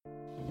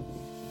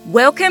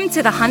Welcome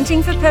to the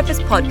Hunting for Purpose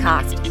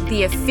podcast,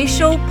 the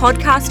official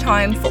podcast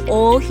home for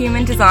all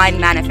human design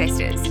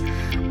manifestors.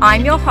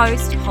 I'm your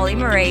host, Holly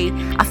Marie,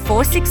 a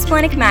 4/6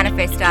 splenic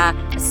manifestor,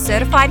 a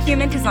certified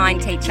human design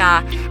teacher,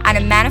 and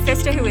a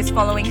manifestor who is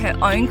following her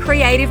own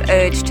creative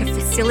urge to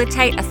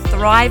facilitate a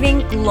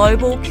thriving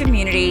global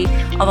community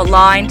of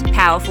aligned,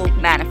 powerful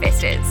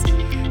manifestors.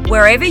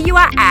 Wherever you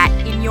are at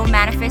in your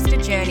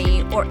manifestor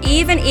journey, or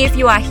even if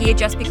you are here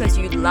just because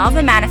you love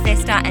a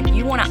manifestor and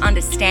you want to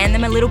understand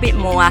them a little bit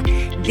more,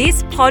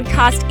 this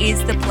podcast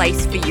is the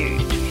place for you.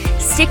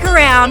 Stick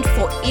around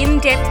for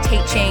in-depth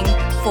teaching,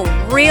 for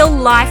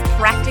real-life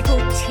practical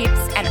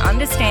tips and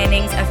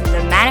understandings of the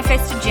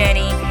manifestor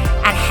journey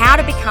and how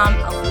to become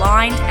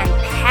aligned and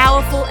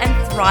powerful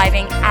and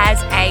thriving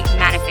as a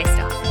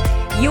manifestor.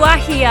 You are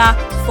here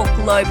for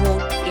global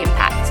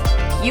impact.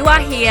 You are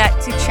here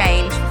to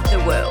change the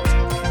world.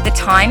 The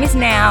time is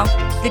now.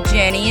 The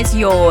journey is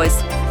yours.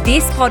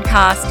 This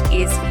podcast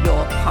is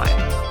your home.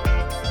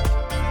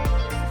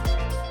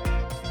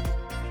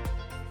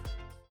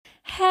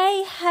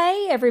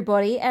 Hey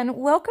everybody, and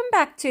welcome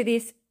back to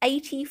this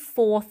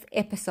 84th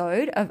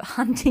episode of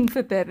Hunting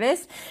for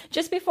Purpose.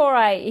 Just before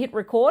I hit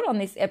record on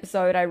this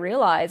episode, I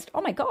realized,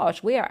 oh my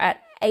gosh, we are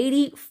at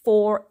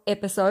 84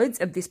 episodes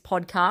of this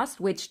podcast,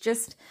 which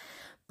just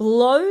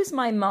blows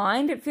my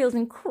mind. It feels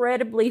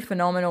incredibly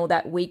phenomenal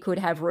that we could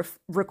have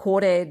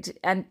recorded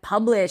and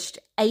published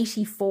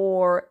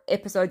 84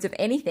 episodes of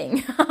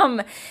anything.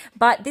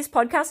 But this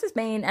podcast has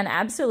been an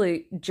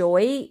absolute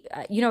joy.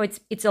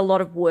 It's a lot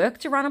of work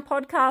to run a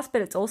podcast,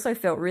 but it's also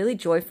felt really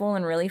joyful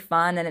and really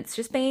fun. And it's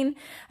just been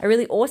a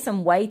really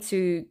awesome way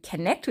to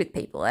connect with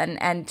people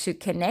and to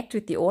connect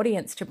with the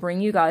audience, to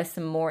bring you guys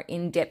some more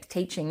in-depth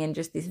teaching in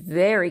just this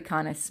very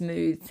kind of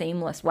smooth,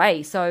 seamless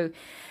way. So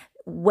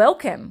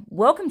welcome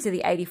to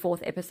the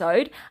 84th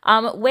episode.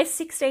 We're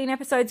 16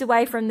 episodes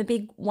away from the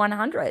big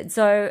 100,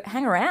 so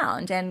hang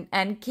around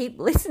and keep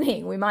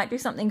listening. We might do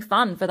something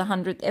fun for the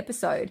 100th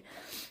episode.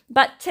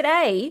 But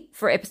today,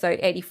 for episode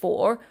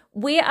 84,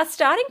 we are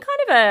starting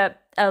kind of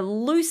a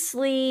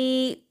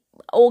loosely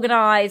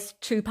organized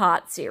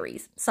two-part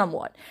series,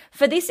 somewhat.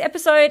 For this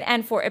episode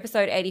and for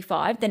episode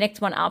 85, the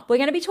next one up, we're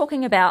going to be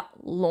talking about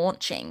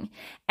launching.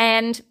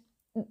 And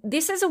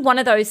this is one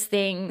of those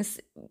things,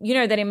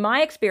 that in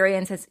my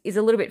experience is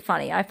a little bit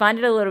funny. I find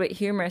it a little bit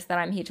humorous that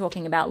I'm here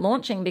talking about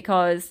launching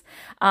because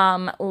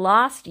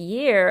last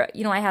year,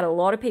 I had a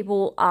lot of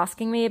people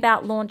asking me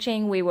about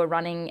launching. We were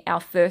running our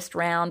first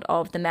round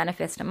of the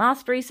Manifestor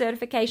Mastery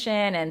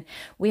certification, and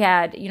we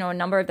had, a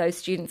number of those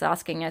students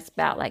asking us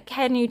about, like,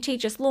 can you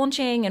teach us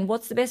launching and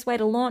what's the best way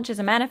to launch as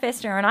a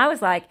manifestor? And I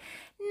was like,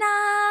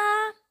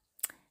 nah.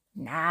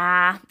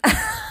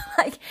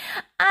 Like,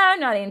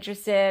 I'm not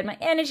interested. My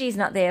energy's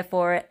not there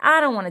for it.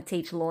 I don't want to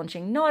teach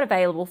launching, not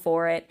available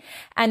for it.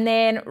 And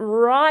then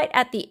right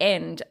at the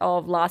end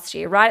of last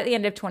year, right at the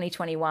end of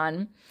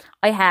 2021,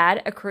 I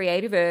had a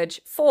creative urge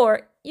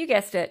for, you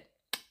guessed it,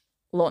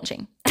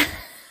 launching.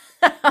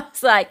 I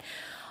was like,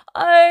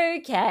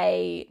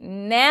 okay,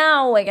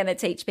 now we're going to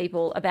teach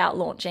people about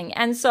launching.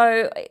 And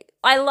so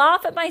I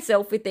laugh at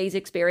myself with these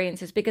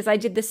experiences because I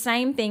did the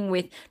same thing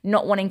with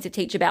not wanting to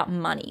teach about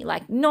money,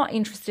 like not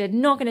interested,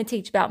 not going to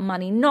teach about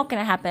money, not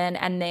going to happen.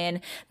 And then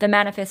the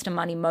Manifestor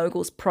Money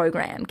Moguls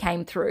program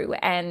came through.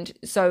 And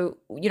so,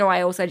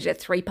 I also did a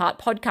 3-part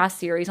podcast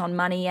series on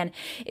money, and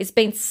it's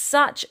been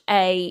such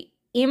a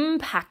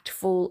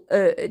impactful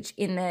urge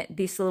in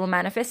this little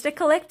manifestor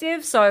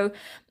collective. So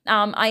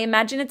I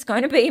imagine it's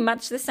going to be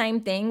much the same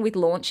thing with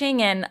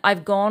launching. And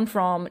I've gone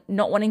from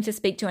not wanting to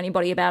speak to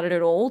anybody about it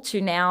at all to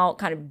now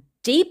kind of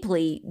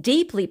deeply,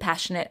 deeply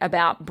passionate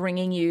about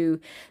bringing you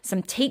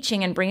some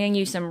teaching and bringing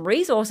you some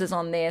resources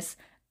on this.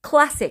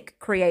 Classic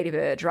creative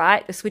urge,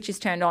 right? The switch is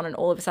turned on and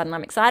all of a sudden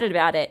I'm excited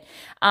about it.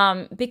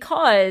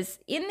 Because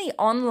in the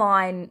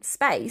online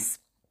space,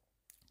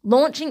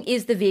 launching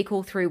is the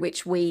vehicle through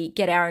which we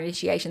get our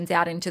initiations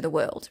out into the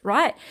world,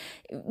 right?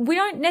 We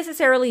don't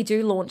necessarily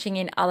do launching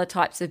in other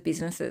types of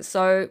businesses.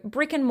 So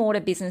brick and mortar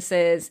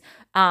businesses,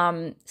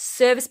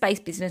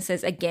 service-based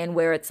businesses, again,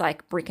 where it's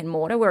like brick and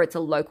mortar, where it's a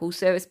local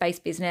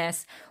service-based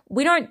business,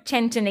 we don't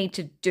tend to need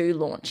to do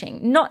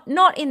launching.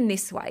 Not in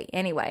this way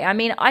anyway. I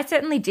mean, I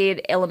certainly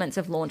did elements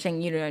of launching,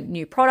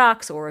 new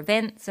products or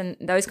events and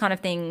those kind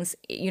of things,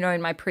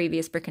 in my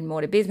previous brick and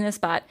mortar business,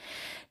 but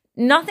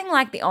nothing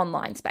like the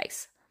online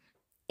space.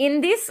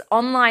 In this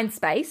online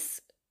space,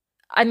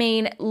 I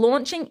mean,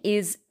 launching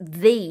is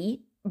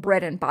the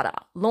bread and butter.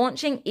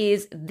 Launching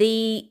is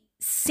the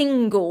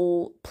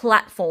single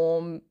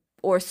platform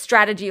or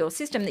strategy or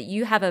system that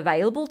you have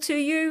available to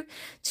you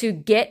to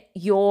get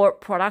your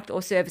product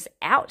or service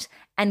out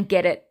and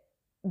get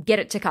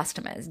it to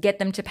customers, get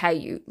them to pay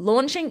you.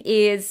 Launching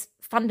is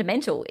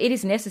fundamental. It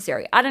is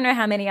necessary. I don't know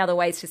how many other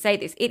ways to say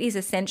this. It is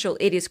essential.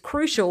 It is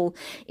crucial.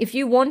 If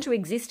you want to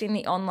exist in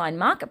the online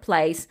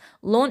marketplace,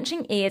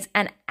 launching is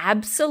an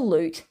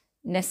absolute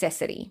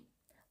necessity.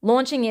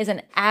 Launching is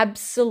an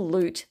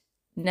absolute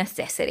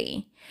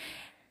necessity.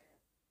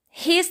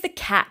 Here's the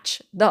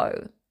catch,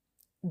 though.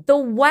 the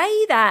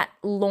way that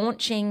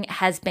launching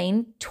has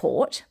been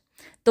taught,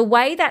 the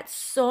way that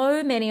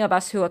so many of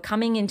us who are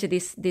coming into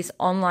this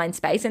online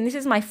space, and this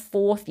is my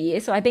 4th year,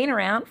 so I've been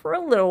around for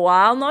a little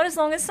while, not as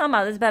long as some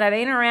others, but I've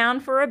been around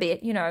for a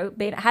bit,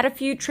 had a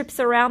few trips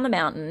around the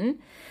mountain.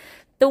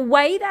 The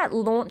way that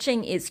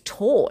launching is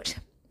taught,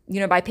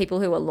 by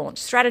people who are launch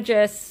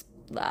strategists,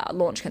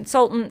 launch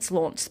consultants,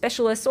 launch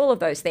specialists, all of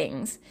those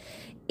things,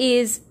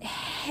 is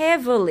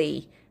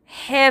heavily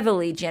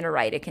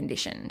generator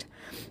conditioned.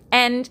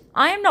 And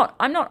I'm not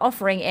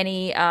offering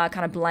any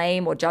kind of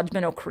blame or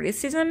judgment or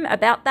criticism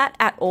about that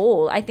at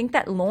all. I think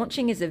that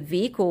launching is a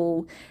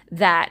vehicle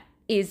that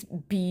is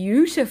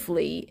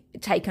beautifully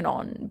taken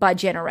on by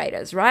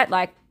generators, right?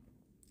 Like,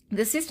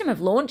 the system of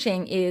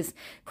launching is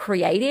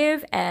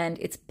creative and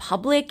it's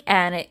public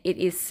and it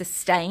is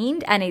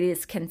sustained and it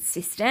is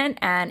consistent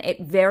and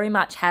it very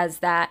much has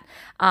that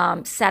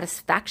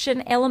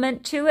satisfaction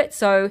element to it.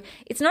 So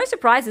it's no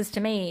surprise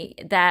to me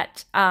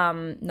that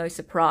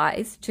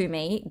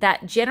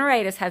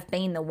generators have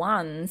been the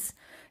ones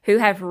who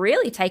have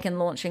really taken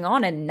launching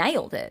on and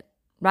nailed it.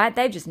 Right?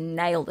 They've just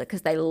nailed it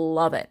because they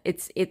love it.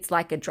 It's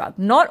like a drug.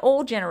 Not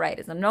all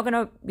generators. I'm not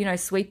going to,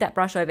 sweep that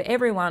brush over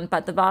everyone,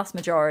 but the vast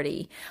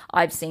majority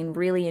I've seen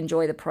really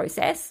enjoy the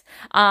process.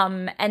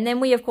 And then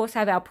we, of course,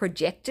 have our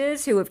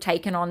projectors who have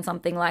taken on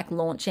something like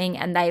launching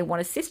and they want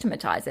to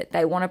systematize it.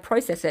 They want to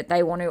process it.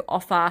 They want to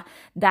offer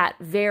that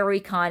very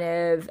kind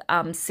of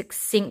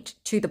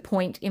succinct, to the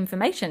point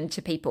information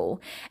to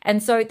people.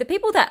 And so the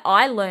people that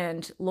I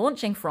learned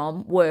launching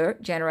from were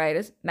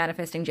generators,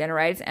 manifesting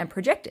generators, and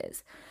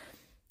projectors.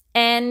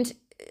 And,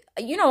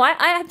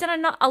 I have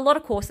done a lot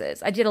of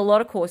courses. I did a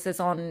lot of courses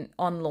on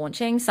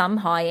launching, some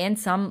high end,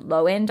 some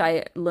low end.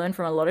 I learned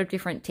from a lot of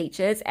different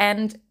teachers.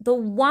 And the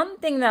one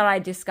thing that I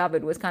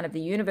discovered was kind of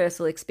the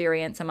universal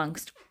experience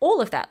amongst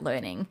all of that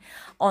learning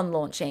on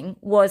launching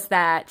was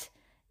that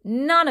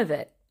none of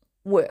it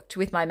worked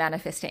with my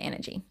manifestor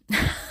energy.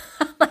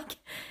 Like,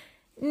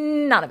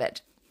 none of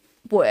it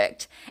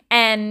worked.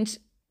 And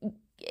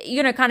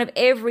kind of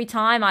every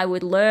time I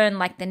would learn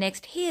like the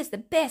next, here's the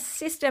best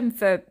system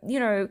for,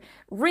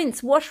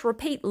 rinse, wash,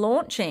 repeat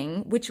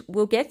launching, which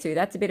we'll get to.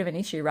 That's a bit of an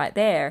issue right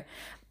there.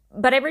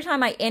 But every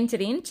time I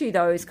entered into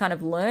those kind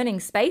of learning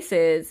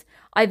spaces,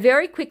 I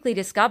very quickly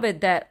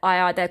discovered that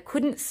I either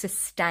couldn't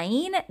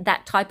sustain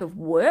that type of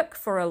work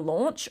for a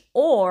launch,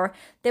 or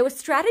there were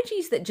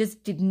strategies that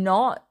just did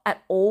not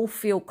at all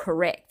feel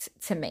correct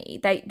to me.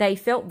 They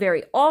felt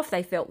very off.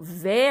 They felt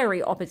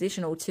very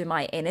oppositional to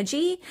my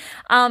energy.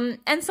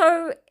 And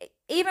so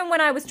even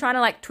when I was trying to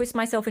like twist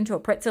myself into a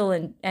pretzel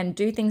and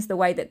do things the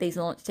way that these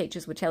launch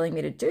teachers were telling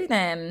me to do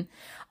them,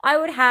 I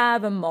would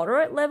have a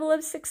moderate level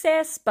of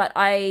success, but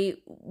I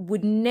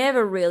would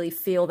never really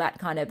feel that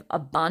kind of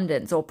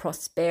abundance or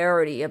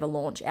prosperity of a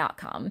launch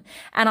outcome.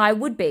 And I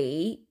would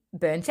be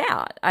burnt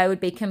out. I would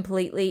be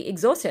completely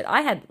exhausted.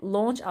 I had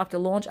launch after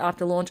launch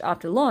after launch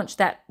after launch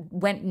that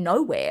went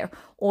nowhere,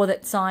 or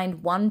that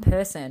signed one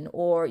person,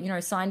 or,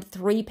 signed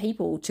 3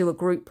 people to a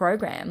group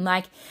program.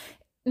 Like,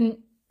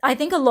 I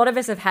think a lot of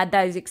us have had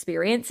those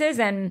experiences,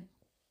 and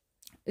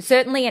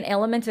certainly an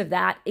element of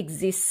that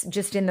exists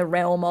just in the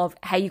realm of,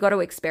 hey, you got to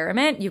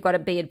experiment, you've got to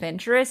be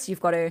adventurous, you've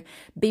got to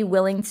be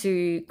willing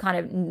to kind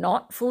of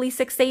not fully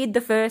succeed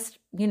the first,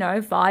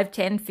 5,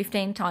 10,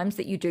 15 times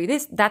that you do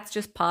this. That's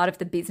just part of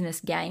the business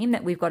game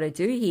that we've got to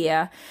do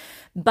here.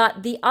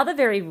 But the other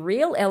very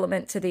real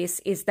element to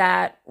this is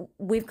that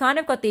we've kind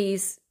of got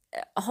these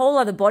whole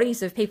other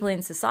bodies of people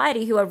in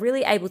society who are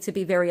really able to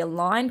be very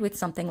aligned with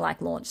something like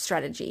launch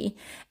strategy.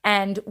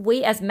 And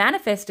we as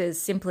manifestors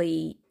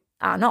simply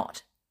are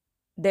not.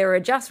 There are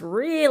just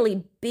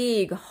really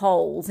big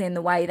holes in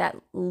the way that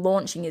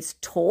launching is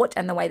taught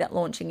and the way that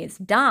launching is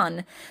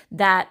done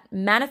that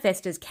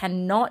manifestors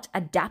cannot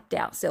adapt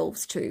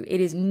ourselves to.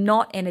 It is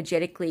not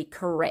energetically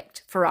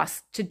correct for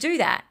us to do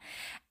that.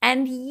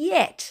 And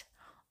yet,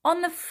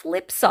 on the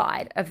flip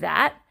side of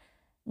that,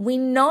 we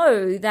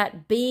know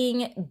that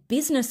being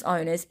business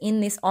owners in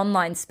this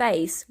online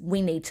space,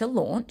 we need to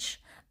launch.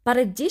 But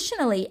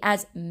additionally,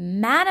 as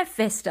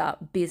manifestor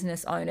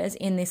business owners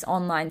in this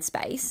online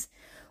space,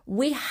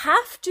 we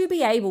have to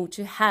be able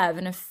to have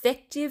an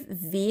effective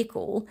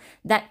vehicle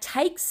that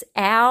takes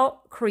our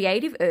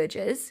creative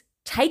urges,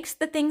 takes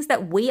the things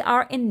that we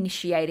are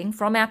initiating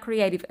from our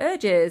creative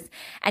urges,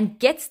 and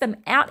gets them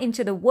out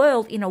into the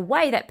world in a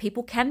way that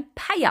people can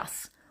pay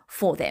us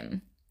for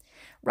them.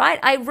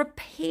 Right? I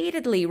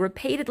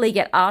repeatedly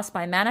get asked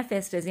by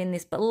manifestors in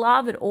this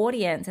beloved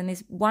audience and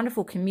this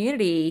wonderful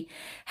community,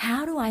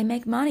 how do I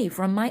make money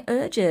from my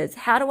urges?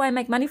 How do I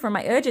make money from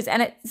my urges?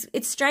 And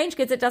it's strange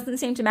because it doesn't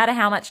seem to matter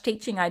how much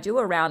teaching I do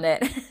around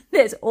it.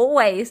 There's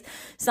always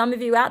some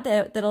of you out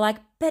there that are like,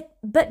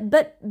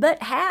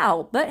 but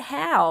how? But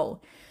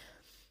how?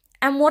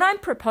 And what I'm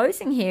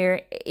proposing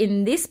here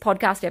in this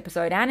podcast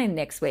episode and in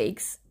next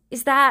week's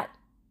is that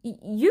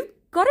you've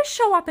got to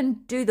show up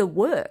and do the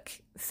work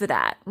for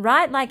that,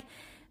 right? Like,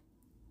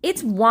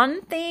 It's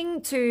one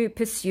thing to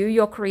pursue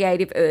your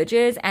creative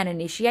urges and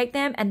initiate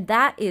them, and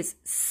that is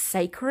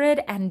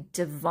sacred and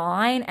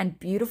divine and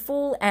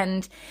beautiful.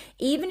 And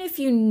even if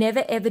you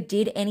never ever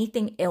did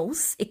anything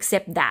else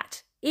except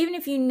that, even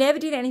if you never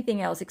did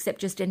anything else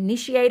except just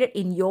initiate it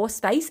in your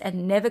space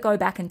and never go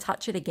back and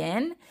touch it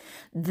again,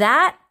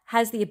 that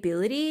has the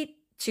ability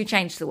to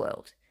change the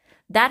world.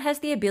 That has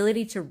the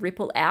ability to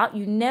ripple out.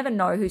 You never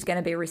know who's going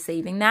to be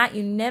receiving that.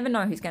 You never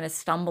know who's going to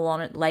stumble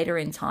on it later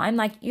in time.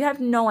 Like, you have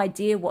no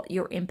idea what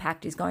your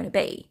impact is going to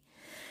be.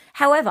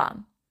 However,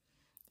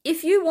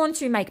 if you want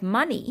to make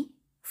money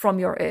from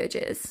your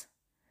urges,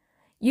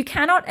 you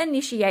cannot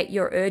initiate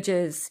your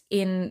urges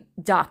in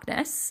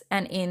darkness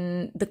and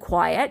in the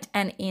quiet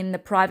and in the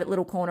private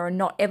little corner and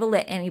not ever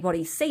let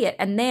anybody see it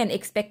and then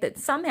expect that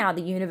somehow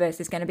the universe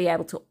is going to be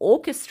able to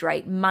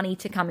orchestrate money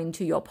to come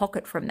into your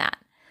pocket from that.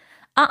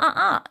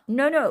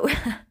 No.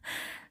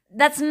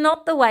 That's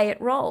not the way it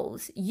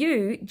rolls.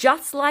 You,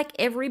 just like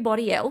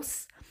everybody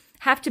else,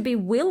 have to be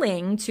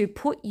willing to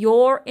put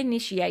your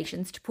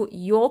initiations, to put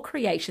your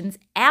creations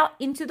out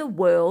into the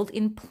world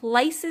in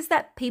places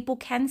that people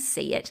can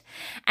see it,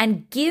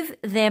 and give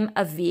them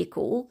a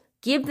vehicle,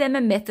 give them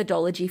a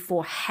methodology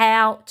for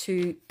how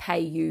to pay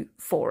you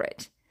for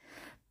it.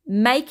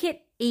 Make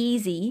it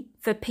easy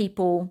for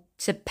people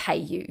to pay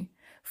you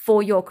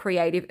for your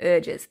creative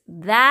urges.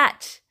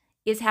 That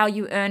is how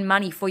you earn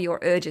money for your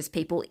urges,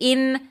 people,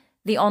 in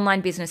the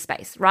online business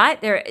space, right?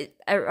 There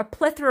are a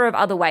plethora of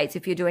other ways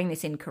if you're doing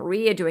this in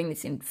career, doing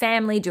this in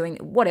family, doing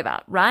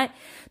whatever, right?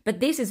 But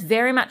this is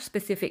very much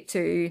specific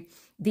to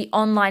the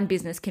online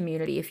business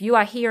community. If you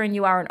are here and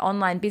you are an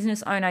online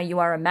business owner, you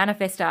are a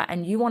manifestor,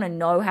 and you want to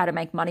know how to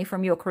make money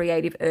from your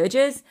creative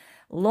urges,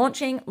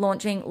 launching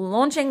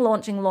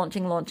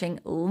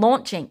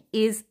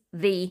is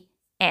the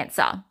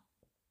answer.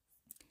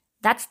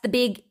 That's the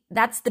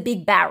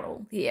big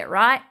barrel here,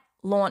 right?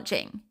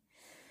 Launching.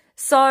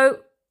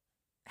 So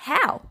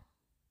how?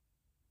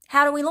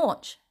 How do we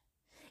launch?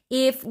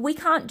 If we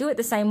can't do it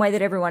the same way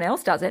that everyone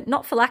else does it,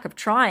 not for lack of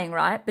trying,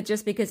 right? But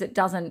just because it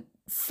doesn't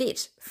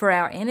fit for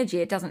our energy,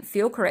 it doesn't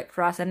feel correct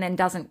for us, and then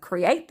doesn't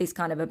create this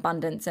kind of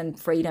abundance and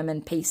freedom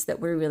and peace that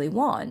we really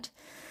want,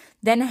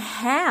 then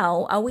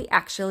how are we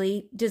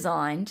actually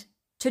designed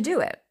to do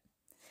it?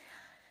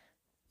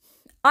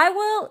 I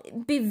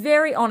will be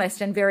very honest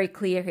and very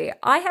clear here.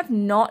 I have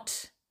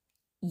not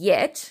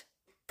yet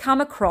come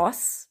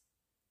across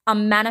a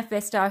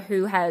manifestor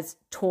who has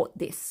taught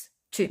this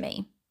to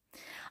me.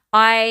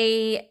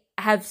 I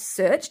have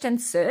searched and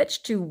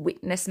searched to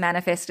witness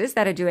manifestors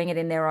that are doing it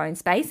in their own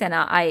space. And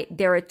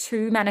there are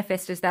two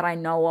manifestors that I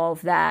know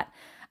of that,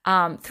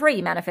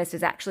 three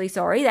manifestors actually,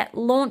 that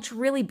launch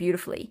really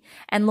beautifully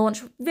and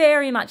launch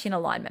very much in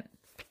alignment,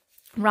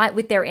 right,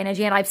 with their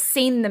energy. And I've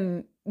seen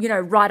them,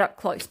 right up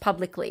close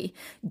publicly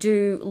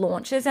do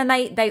launches, and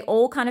they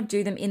all kind of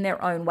do them in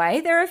their own way.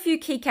 There are a few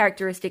key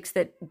characteristics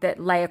that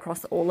lay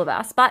across all of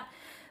us, but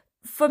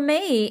for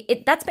me,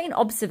 that's been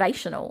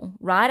observational,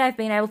 right? I've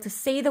been able to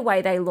see the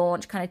way they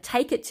launch, kind of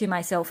take it to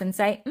myself and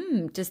say,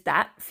 does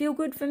that feel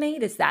good for me?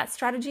 Does that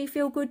strategy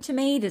feel good to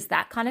me? Does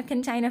that kind of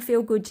container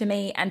feel good to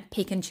me? And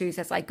pick and choose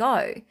as I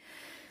go.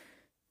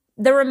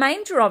 The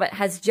remainder of it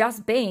has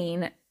just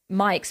been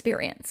my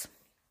experience.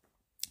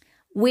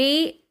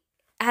 We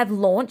have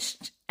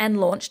launched,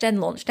 right?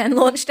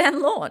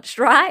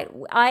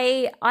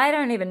 I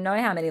don't even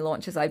know how many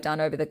launches I've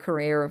done over the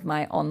career of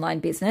my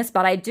online business,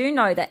 but I do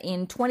know that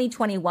in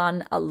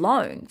 2021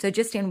 alone, so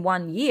just in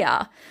 1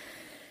 year,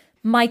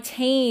 my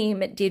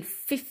team did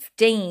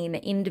 15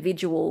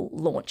 individual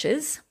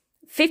launches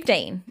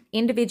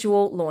in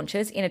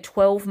a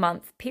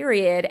 12-month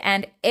period,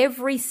 and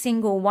every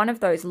single one of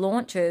those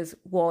launches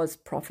was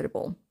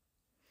profitable.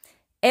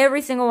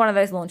 Every single one of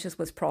those launches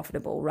was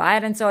profitable,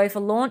 right? And so if a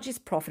launch is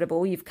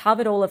profitable, you've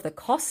covered all of the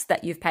costs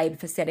that you've paid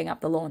for setting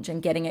up the launch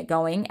and getting it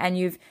going, and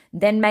you've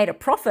then made a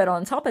profit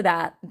on top of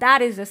that.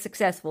 That is a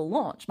successful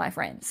launch, my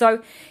friend.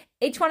 So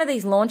each one of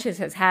these launches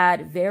has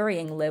had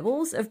varying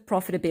levels of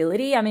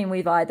profitability. I mean,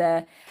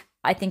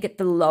 I think at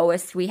the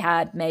lowest we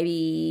had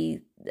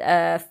maybe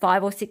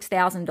 $5,000 or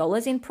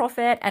 $6,000 in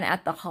profit, and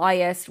at the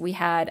highest we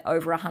had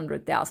over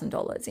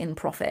 $100,000 in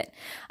profit.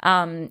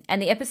 And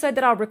the episode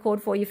that I'll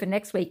record for you for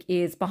next week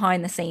is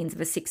behind the scenes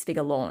of a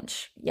 6-figure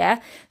launch.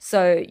 Yeah,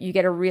 so you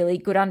get a really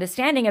good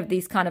understanding of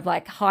these kind of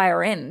like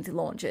higher end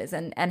launches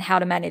and how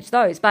to manage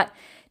those. But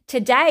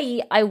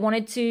today I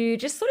wanted to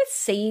just sort of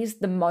seize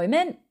the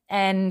moment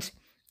and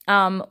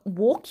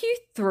walk you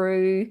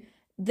through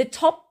the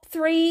top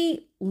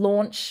 3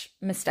 launch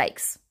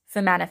mistakes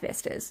for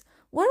manifestors.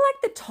 What are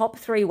like the top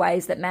 3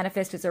 ways that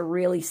manifestors are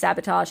really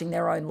sabotaging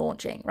their own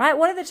launching, right?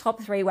 What are the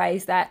top 3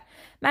 ways that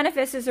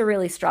manifestors are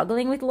really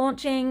struggling with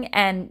launching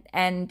and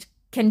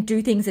can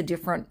do things a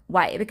different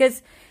way?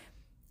 Because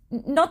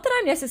not that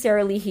I'm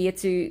necessarily here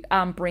to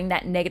bring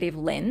that negative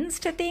lens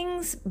to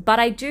things, but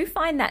I do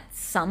find that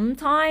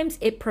sometimes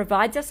it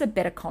provides us a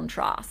better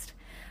contrast.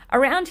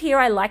 Around here,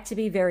 I like to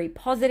be very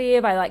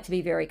positive. I like to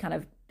be very kind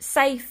of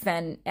safe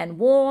and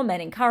warm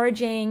and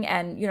encouraging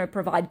and,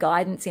 provide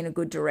guidance in a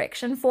good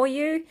direction for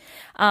you.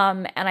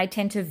 And I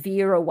tend to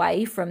veer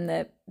away from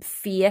the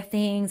fear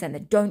things and the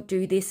don't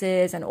do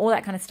thises and all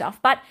that kind of stuff.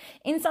 But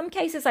in some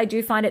cases, I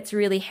do find it's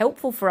really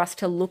helpful for us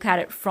to look at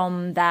it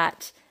from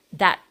that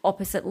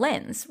opposite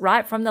lens,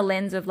 right? From the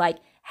lens of like,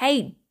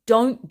 hey,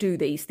 don't do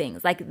these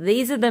things. Like,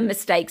 these are the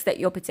mistakes that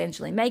you're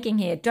potentially making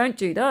here. Don't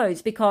do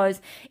those,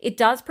 because it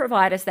does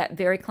provide us that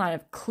very kind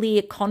of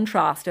clear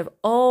contrast of,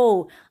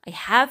 oh, I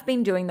have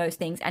been doing those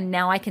things and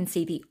now I can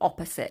see the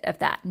opposite of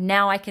that.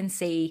 Now I can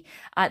see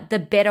the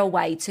better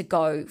way to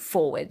go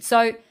forward.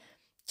 So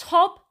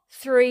top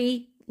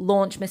 3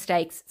 launch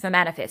mistakes for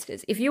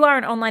manifestors. If you are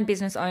an online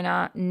business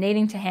owner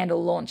needing to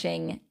handle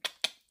launching,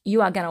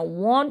 you are going to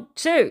want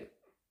to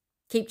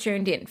keep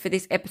tuned in for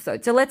this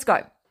episode. So let's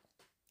go.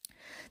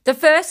 The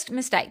first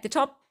mistake, the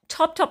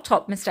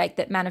top mistake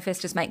that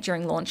manifestors make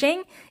during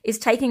launching is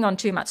taking on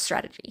too much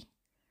strategy.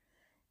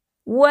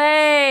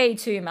 Way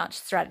too much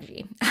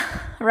strategy,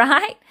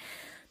 right?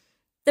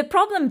 The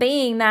problem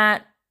being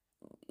that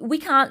we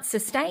can't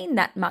sustain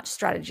that much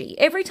strategy.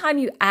 Every time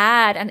you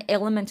add an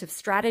element of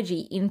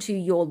strategy into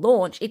your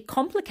launch, it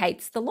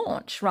complicates the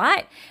launch,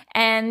 right?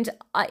 And,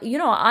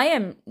 I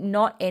am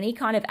not any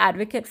kind of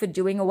advocate for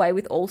doing away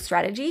with all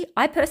strategy.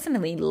 I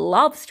personally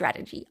love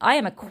strategy. I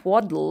am a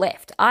quad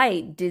left.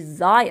 I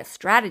desire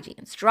strategy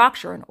and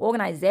structure and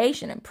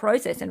organization and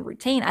process and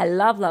routine. I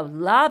love, love,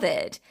 love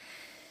it.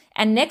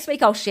 And next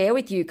week, I'll share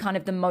with you kind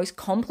of the most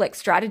complex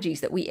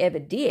strategies that we ever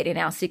did in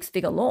our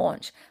 6-figure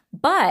launch.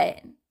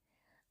 But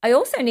I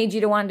also need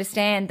you to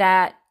understand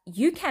that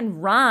you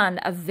can run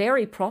a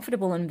very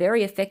profitable and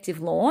very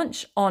effective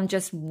launch on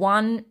just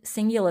one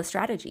singular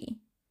strategy.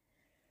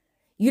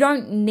 You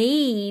don't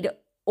need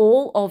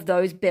all of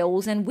those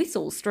bells and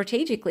whistles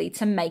strategically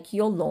to make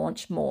your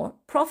launch more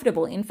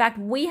profitable. In fact,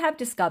 we have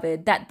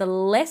discovered that the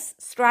less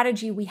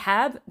strategy we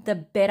have, the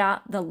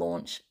better the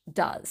launch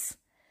does.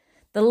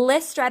 The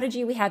less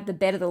strategy we have, the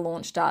better the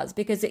launch does,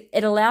 because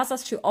it allows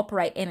us to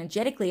operate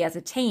energetically as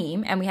a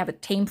team, and we have a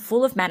team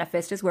full of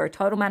manifestors. We're a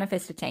total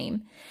manifestor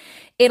team.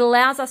 It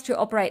allows us to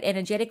operate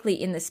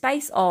energetically in the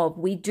space of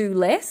we do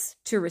less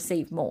to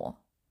receive more.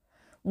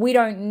 We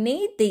don't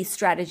need these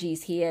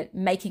strategies here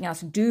making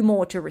us do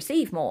more to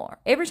receive more.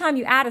 Every time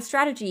you add a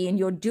strategy and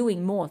you're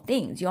doing more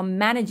things, you're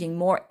managing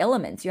more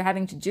elements, you're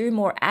having to do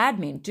more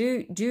admin,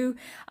 do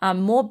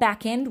more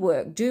back end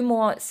work, do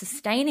more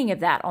sustaining of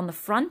that on the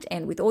front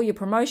end with all your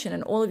promotion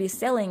and all of your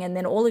selling and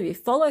then all of your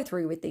follow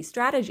through with these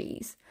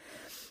strategies.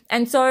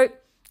 And so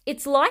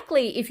it's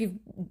likely, if you've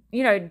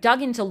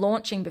dug into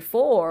launching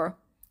before,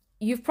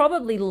 you've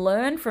probably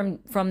learned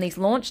from these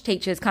launch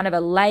teachers kind of a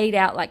laid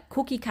out like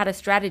cookie cutter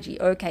strategy.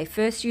 Okay,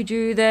 first you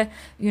do the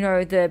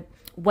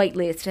wait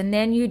list, and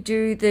then you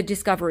do the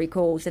discovery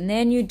calls, and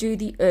then you do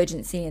the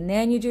urgency, and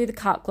then you do the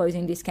cart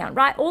closing discount,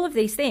 right? All of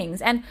these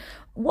things. And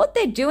what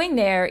they're doing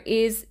there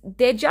is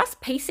they're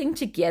just piecing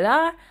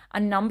together a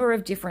number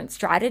of different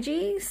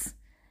strategies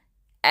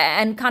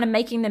and kind of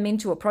making them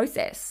into a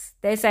process.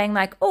 They're saying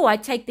like, oh, I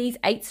take these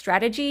 8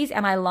 strategies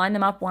and I line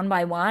them up one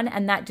by one,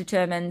 and that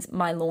determines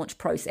my launch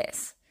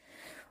process.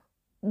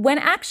 When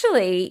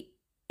actually,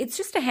 it's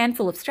just a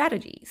handful of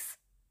strategies.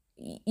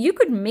 You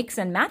could mix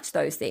and match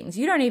those things.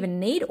 You don't even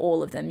need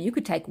all of them. You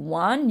could take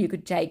 1, you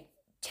could take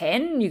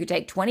 10, you could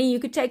take 20, you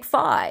could take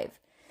 5.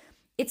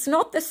 It's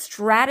not the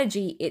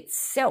strategy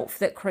itself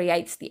that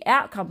creates the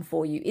outcome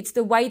for you. It's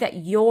the way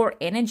that your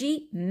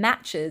energy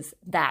matches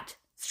that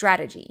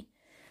strategy.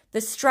 The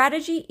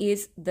strategy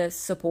is the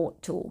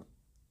support tool.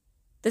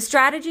 The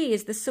strategy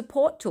is the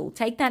support tool.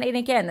 Take that in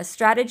again. The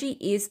strategy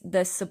is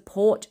the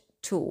support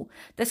tool.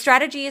 The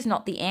strategy is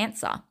not the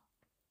answer.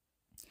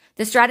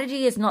 The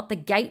strategy is not the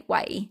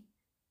gateway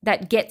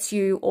that gets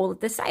you all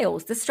of the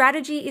sales. The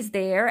strategy is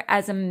there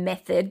as a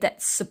method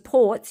that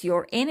supports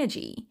your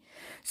energy.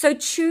 So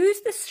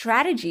choose the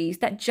strategies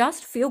that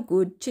just feel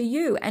good to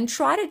you and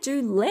try to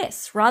do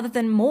less rather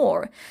than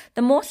more.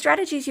 The more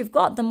strategies you've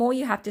got, the more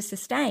you have to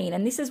sustain.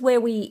 And this is where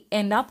we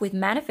end up with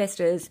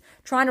manifestors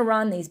trying to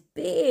run these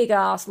big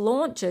ass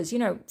launches,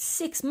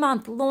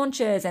 6-month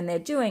launches, and they're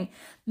doing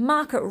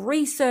market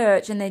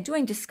research and they're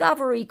doing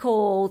discovery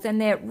calls and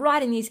they're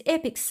writing these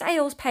epic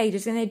sales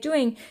pages and they're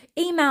doing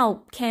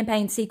email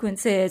campaign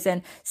sequences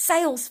and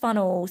sales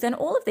funnels and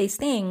all of these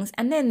things.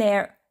 And then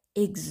they're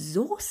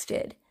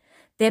exhausted.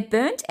 They're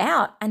burnt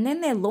out, and then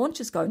their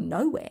launches go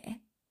nowhere.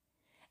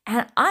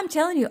 And I'm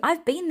telling you,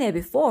 I've been there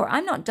before.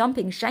 I'm not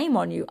dumping shame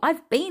on you.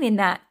 I've been in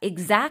that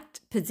exact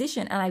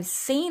position, and I've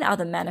seen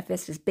other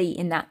manifestors be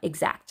in that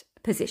exact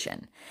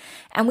position.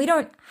 And we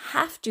don't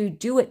have to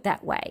do it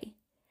that way.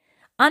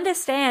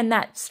 Understand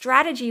that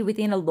strategy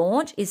within a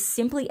launch is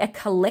simply a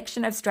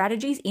collection of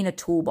strategies in a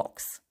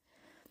toolbox.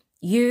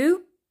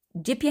 You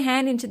dip your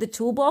hand into the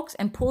toolbox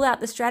and pull out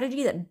the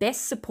strategy that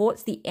best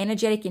supports the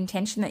energetic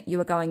intention that you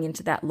are going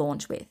into that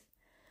launch with.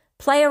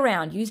 Play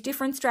around, use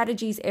different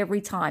strategies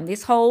every time.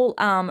 This whole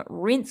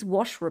rinse,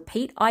 wash,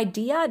 repeat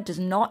idea does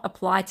not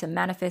apply to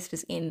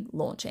manifestors in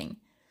launching.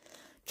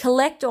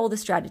 Collect all the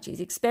strategies,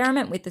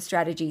 experiment with the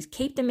strategies,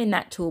 keep them in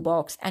that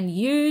toolbox, and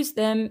use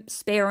them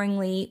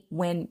sparingly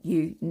when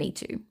you need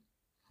to.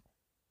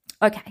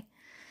 Okay,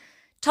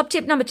 top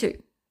tip number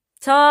 2.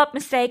 Top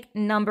mistake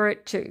number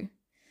 2.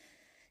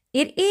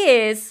 It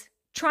is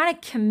trying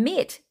to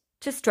commit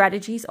to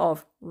strategies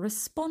of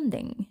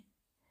responding.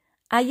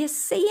 Are you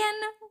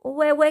seeing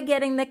where we're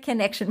getting the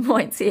connection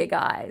points here,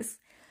 guys?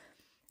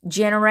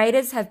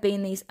 Generators have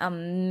been these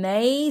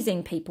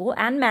amazing people,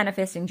 and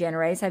manifesting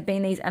generators have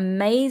been these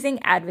amazing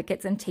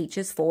advocates and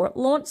teachers for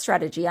launch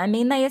strategy. I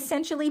mean, they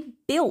essentially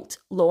built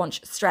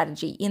launch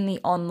strategy in the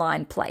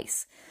online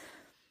place.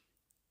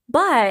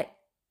 But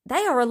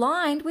they are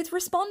aligned with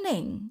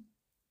responding.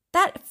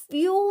 That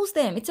fuels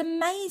them. It's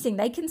amazing.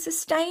 They can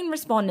sustain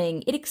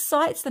responding. It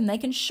excites them. They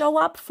can show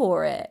up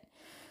for it.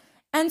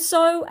 And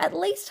so at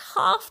least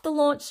half the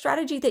launch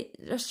strategies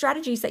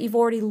that you've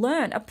already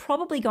learned are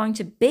probably going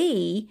to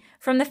be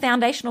from the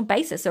foundational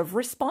basis of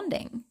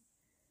responding.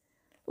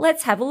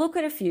 Let's have a look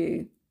at a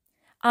few.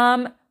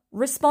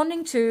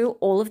 Responding to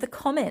all of the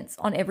comments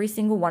on every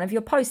single one of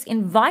your posts,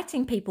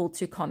 inviting people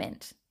to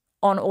comment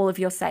on all of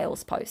your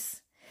sales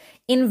posts,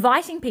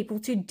 inviting people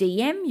to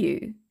DM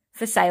you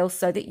for sales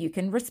so that you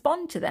can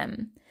respond to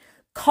them,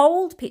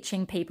 cold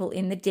pitching people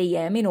in the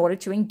DM in order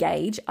to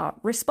engage a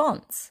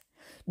response,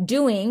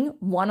 doing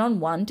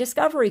one-on-one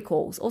discovery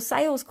calls or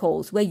sales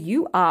calls where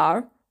you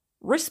are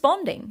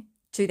responding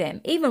to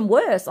them. Even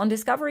worse, on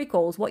discovery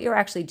calls, what you're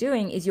actually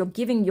doing is you're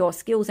giving your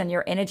skills and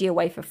your energy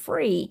away for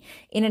free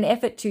in an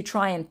effort to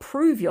try and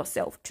prove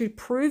yourself, to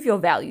prove your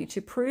value,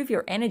 to prove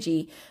your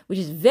energy, which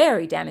is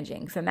very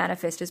damaging for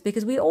manifestors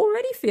because we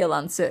already feel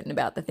uncertain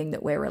about the thing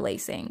that we're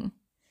releasing.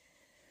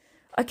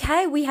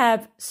 Okay, we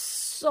have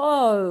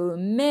so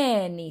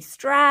many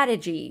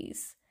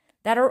strategies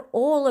that are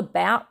all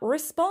about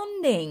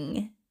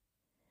responding.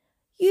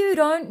 You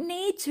don't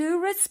need to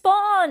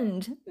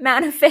respond,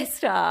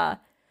 manifestor.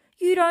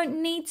 You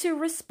don't need to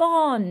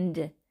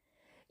respond.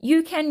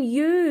 You can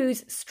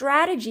use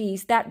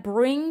strategies that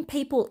bring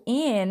people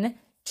in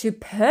to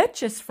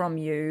purchase from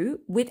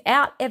you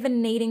without ever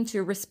needing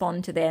to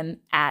respond to them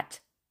at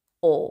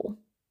all.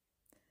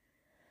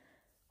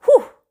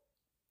 Whew.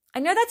 I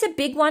know that's a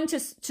big one to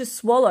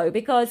swallow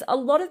because a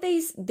lot of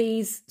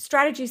these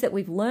strategies that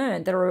we've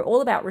learned that are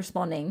all about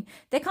responding,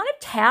 they're kind of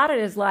touted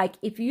as like,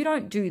 if you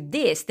don't do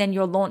this, then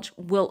your launch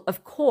will,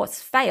 of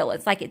course, fail.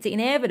 It's like it's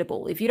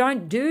inevitable. If you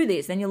don't do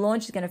this, then your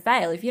launch is going to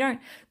fail. If you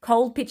don't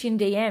cold pitch in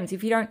DMs,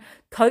 if you don't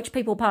coach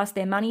people past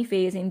their money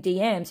fears in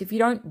DMs, if you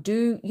don't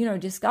do,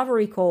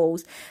 discovery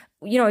calls,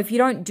 if you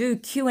don't do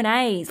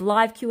Q&As,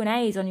 live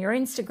Q&As on your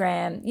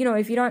Instagram,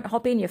 if you don't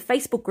hop in your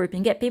Facebook group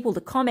and get people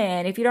to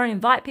comment, if you don't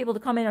invite people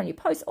to comment on your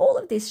posts, all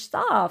of this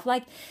stuff,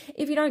 like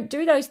if you don't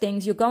do those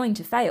things, you're going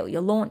to fail.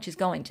 Your launch is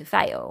going to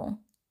fail.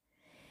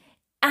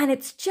 And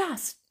it's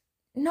just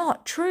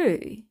not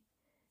true.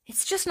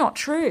 It's just not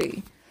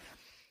true.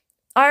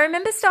 I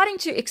remember starting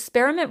to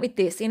experiment with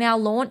this in our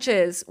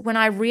launches when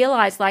I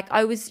realized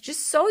I was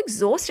just so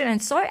exhausted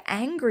and so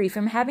angry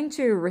from having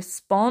to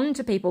respond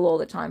to people all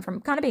the time,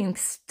 from kind of being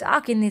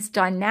stuck in this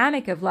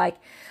dynamic of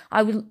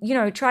I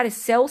would, try to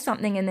sell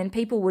something and then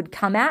people would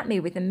come at me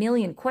with a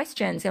million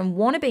questions and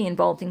want to be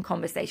involved in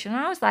conversation.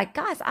 And I was like,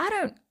 guys,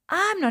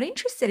 I'm not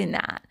interested in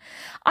that.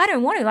 I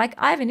don't want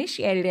to. I've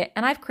initiated it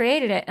and I've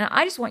created it and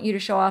I just want you to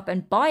show up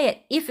and buy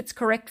it if it's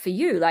correct for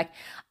you.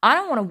 I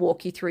don't want to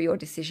walk you through your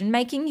decision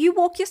making. You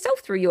walk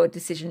yourself through your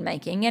decision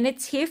making, and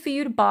it's here for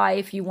you to buy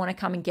if you want to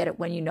come and get it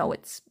when you know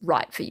it's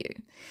right for you.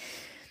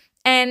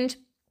 And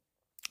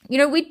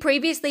we'd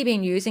previously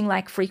been using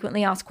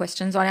frequently asked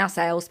questions on our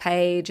sales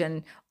page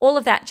and all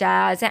of that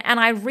jazz. And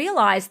I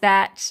realized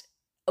that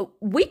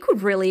we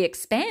could really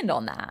expand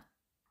on that.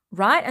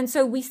 Right? And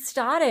so we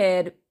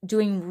started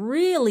doing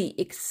really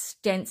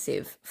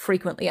extensive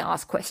frequently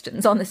asked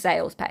questions on the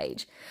sales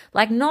page.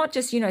 Not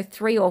just,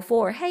 3 or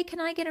 4, hey,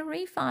 can I get a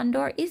refund?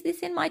 Or is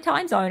this in my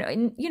time zone?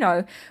 And,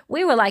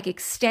 we were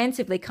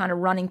extensively kind of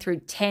running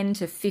through 10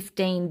 to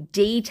 15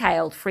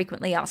 detailed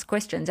frequently asked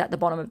questions at the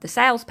bottom of the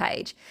sales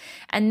page.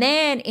 And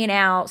then in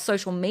our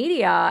social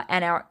media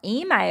and our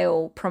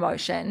email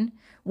promotion,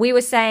 we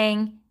were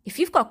saying, if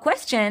you've got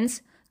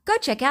questions, go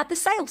check out the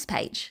sales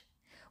page.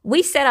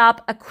 We set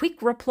up a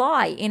quick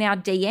reply in our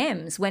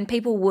DMs when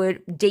people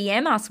would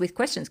DM us with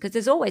questions, because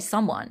there's always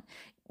someone,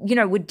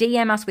 would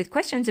DM us with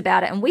questions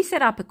about it. And we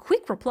set up a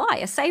quick reply,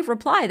 a save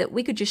reply that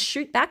we could just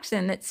shoot back to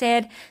them that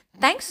said,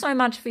 thanks so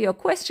much for your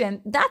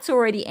question. That's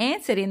already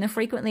answered in the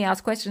frequently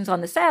asked questions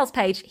on the sales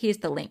page. Here's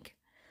the link.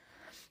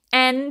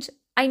 And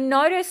I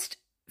noticed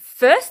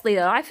firstly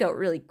that I felt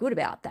really good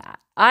about that.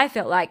 I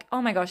felt like,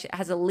 oh my gosh, it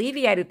has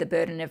alleviated the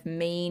burden of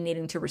me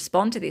needing to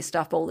respond to this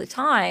stuff all the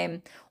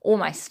time, or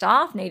my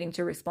staff needing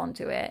to respond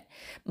to it.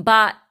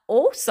 But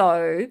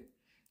also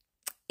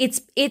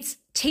it's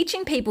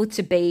teaching people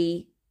to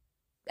be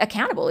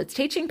accountable. It's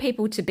teaching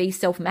people to be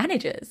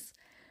self-managers,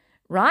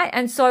 right?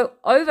 And so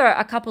over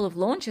a couple of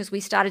launches, we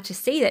started to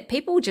see that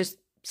people just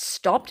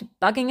stopped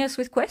bugging us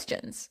with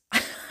questions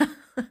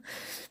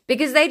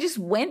because they just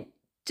went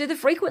to the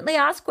frequently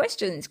asked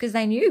questions because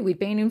they knew we'd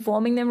been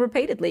informing them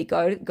repeatedly,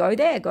 go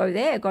there, go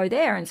there, go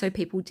there. And so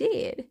people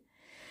did.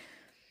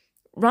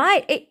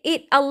 Right?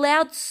 It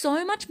allowed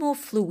so much more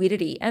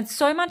fluidity and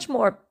so much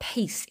more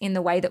peace in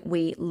the way that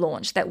we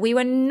launched, that we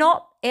were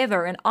not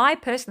ever, and I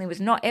personally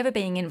was not ever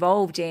being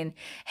involved in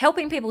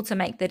helping people to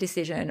make the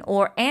decision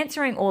or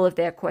answering all of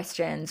their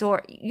questions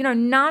or,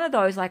 none of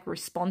those like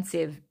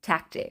responsive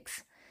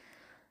tactics.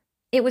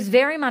 It was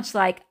very much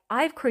like,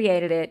 I've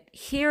created it.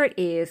 Here it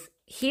is.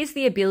 Here's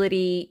the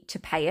ability to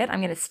pay it.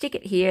 I'm going to stick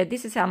it here.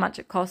 This is how much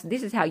it costs.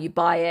 This is how you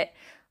buy it.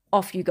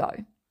 Off you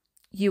go.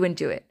 You and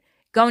do it.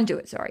 Go and do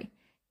it, sorry.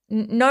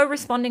 No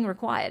responding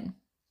required,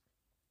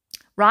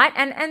 right?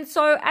 And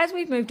so as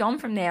we've moved on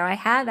from there, I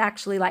have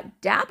actually like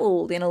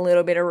dabbled in a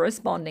little bit of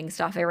responding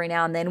stuff every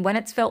now and then when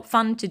it's felt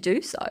fun to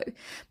do so.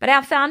 But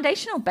our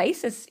foundational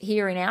basis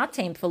here in our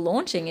team for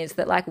launching is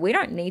that like we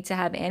don't need to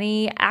have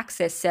any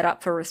access set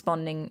up for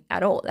responding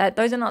at all.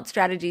 Those are not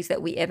strategies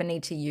that we ever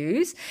need to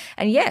use.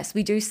 And yes,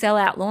 we do sell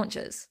out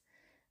launches.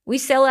 We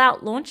sell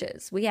out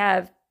launches. We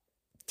have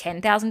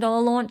 $10,000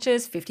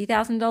 launches,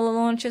 $50,000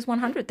 launches,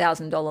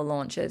 $100,000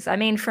 launches. I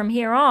mean, from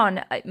here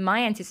on,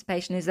 my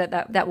anticipation is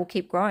that will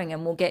keep growing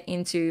and we'll get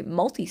into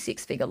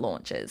multi-six-figure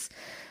launches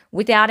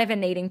without ever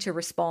needing to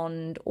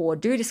respond or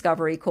do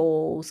discovery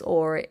calls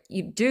or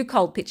you do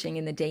cold pitching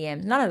in the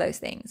DMs, none of those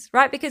things,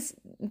 right? Because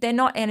they're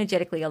not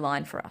energetically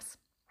aligned for us.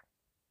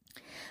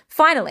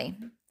 Finally,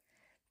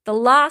 the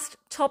last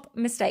top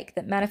mistake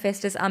that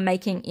manifestors are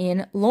making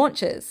in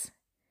launches.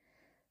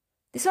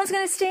 This one's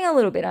going to sting a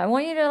little bit. I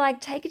want you to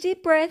like take a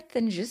deep breath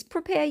and just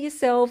prepare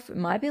yourself. It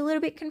might be a little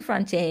bit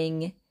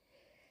confronting.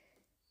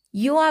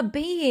 You are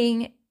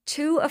being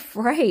too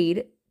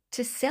afraid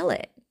to sell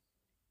it.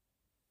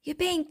 You're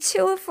being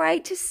too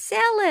afraid to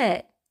sell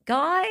it,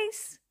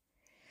 guys.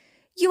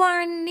 You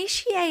are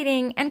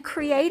initiating and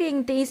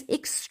creating these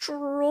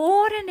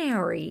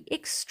extraordinary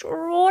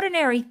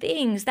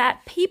things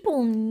that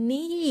people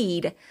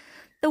need.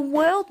 The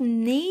world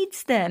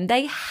needs them.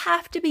 They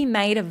have to be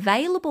made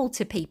available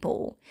to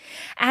people.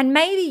 And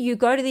maybe you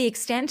go to the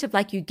extent of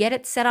like you get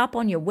it set up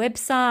on your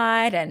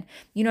website and,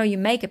 you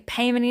make a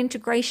payment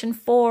integration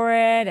for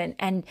it.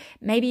 And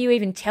maybe you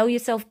even tell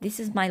yourself, this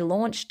is my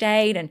launch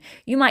date. And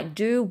you might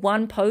do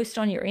one post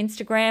on your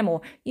Instagram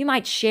or you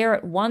might share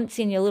it once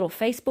in your little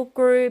Facebook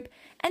group.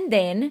 And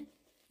then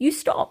you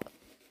stop.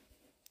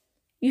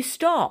 You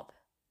stop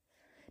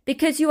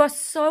because you are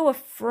so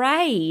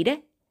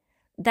afraid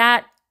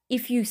that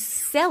if you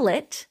sell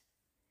it,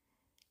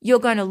 you're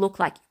going to look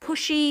like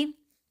pushy.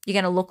 You're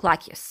going to look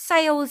like you're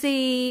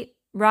salesy,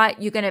 right?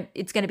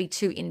 It's going to be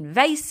too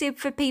invasive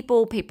for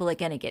people. People are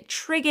going to get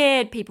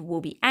triggered. People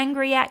will be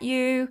angry at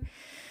you.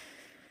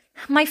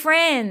 My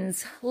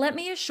friends, let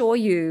me assure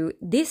you,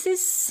 this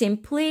is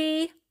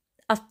simply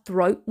a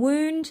throat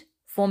wound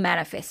for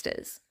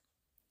manifestors.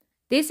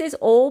 This is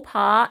all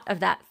part of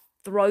that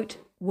throat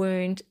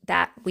wound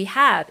that we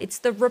have. It's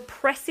the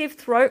repressive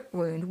throat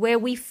wound where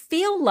we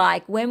feel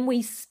like when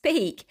we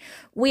speak,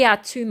 we are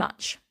too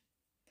much.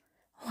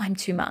 Oh, I'm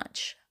too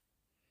much.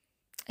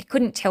 I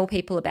couldn't tell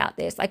people about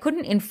this. I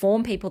couldn't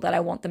inform people that I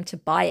want them to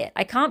buy it.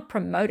 I can't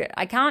promote it.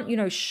 I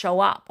can't,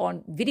 show up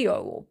on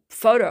video or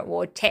photo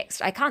or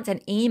text. I can't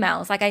send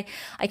emails. Like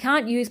I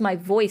can't use my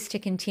voice to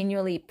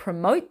continually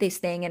promote this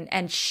thing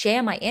and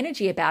share my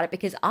energy about it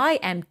because I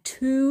am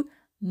too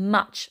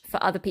much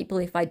for other people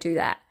if I do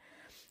that.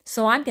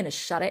 So I'm going to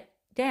shut it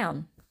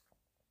down.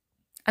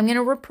 I'm going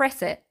to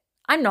repress it.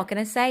 I'm not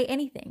going to say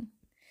anything.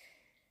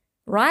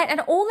 Right? And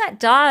all that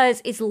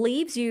does is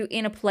leaves you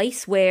in a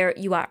place where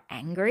you are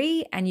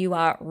angry and you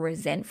are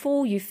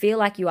resentful. You feel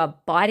like you are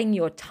biting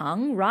your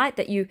tongue, right?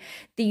 That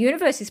the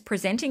universe is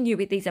presenting you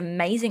with these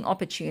amazing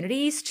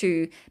opportunities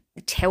to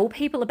tell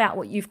people about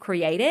what you've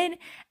created,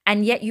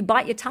 and yet you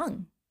bite your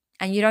tongue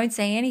and you don't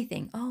say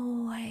anything.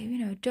 Oh,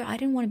 I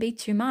didn't want to be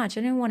too much.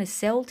 I didn't want to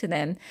sell to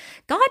them.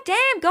 God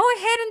damn, go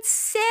ahead and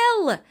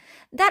sell.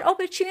 That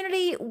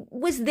opportunity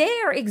was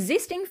there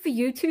existing for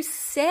you to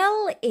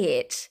sell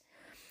it.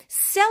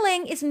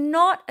 Selling is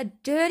not a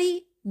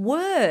dirty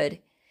word.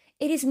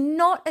 It is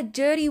not a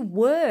dirty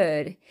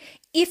word.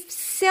 If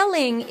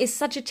selling is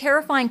such a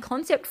terrifying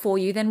concept for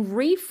you, then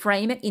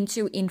reframe it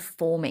into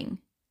informing.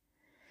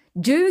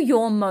 Do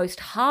your most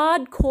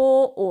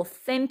hardcore,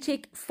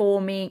 authentic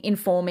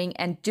informing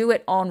and do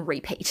it on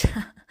repeat.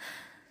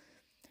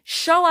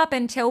 Show up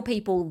and tell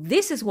people,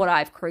 this is what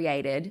I've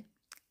created.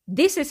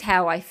 This is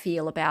how I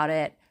feel about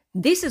it.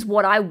 This is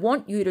what I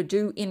want you to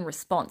do in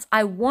response.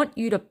 I want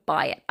you to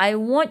buy it. I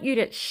want you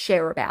to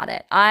share about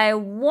it. I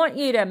want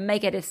you to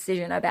make a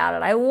decision about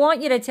it. I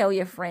want you to tell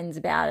your friends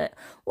about it.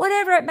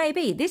 Whatever it may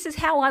be, this is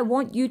how I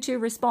want you to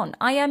respond.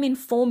 I am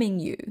informing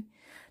you.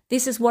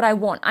 This is what I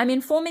want. I'm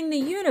informing the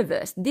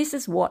universe. This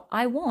is what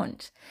I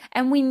want.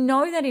 And we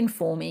know that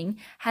informing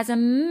has a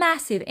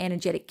massive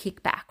energetic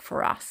kickback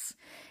for us.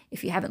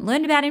 If you haven't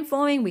learned about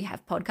informing, we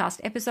have podcast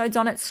episodes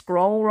on it.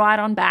 Scroll right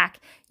on back.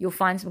 You'll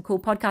find some cool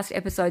podcast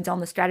episodes on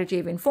the strategy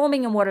of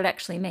informing and what it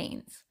actually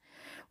means,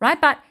 right?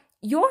 But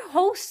your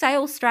whole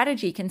sales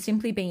strategy can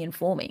simply be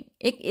informing.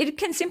 It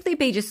can simply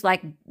be just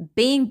like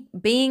being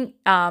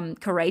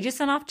courageous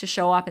enough to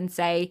show up and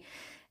say,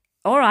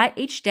 all right,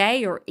 each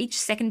day or each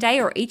second day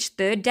or each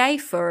third day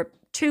for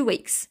 2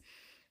 weeks,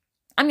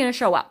 I'm going to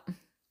show up.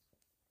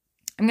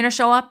 I'm going to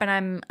show up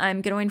and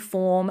I'm going to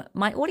inform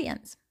my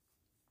audience.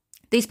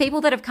 These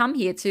people that have come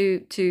here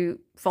to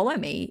follow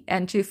me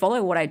and to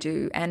follow what I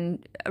do,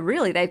 and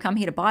really they've come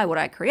here to buy what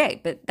I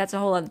create, but that's a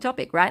whole other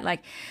topic, right?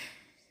 Like,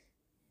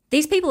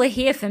 these people are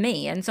here for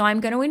me, and so I'm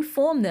going to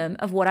inform them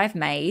of what I've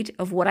made,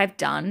 of what I've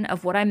done,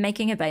 of what I'm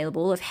making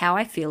available, of how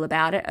I feel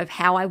about it, of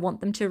how I want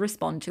them to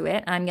respond to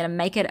it. And I'm going to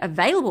make it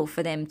available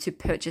for them to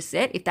purchase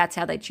it if that's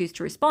how they choose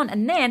to respond.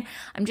 And then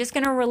I'm just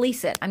going to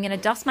release it. I'm going to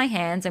dust my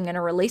hands. I'm going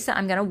to release it.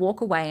 I'm going to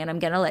walk away, and I'm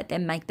going to let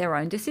them make their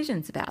own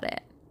decisions about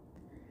it.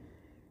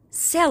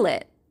 Sell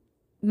it,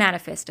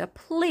 manifester.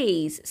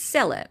 Please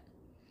sell it.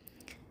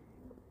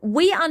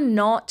 We are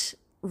not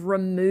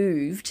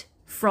removed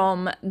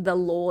from the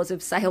laws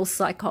of sales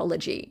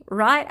psychology,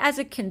 right? As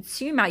a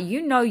consumer,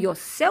 you know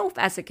yourself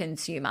as a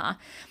consumer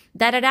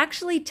that it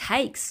actually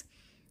takes,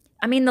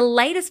 the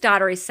latest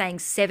data is saying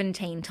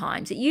 17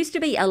 times. It used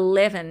to be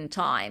 11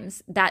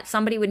 times that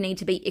somebody would need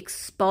to be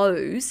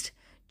exposed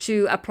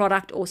to a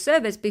product or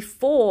service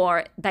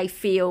before they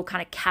feel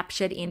kind of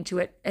captured into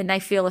it and they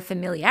feel a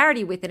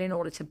familiarity with it in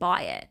order to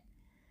buy it.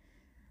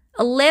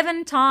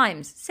 11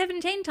 times,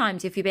 17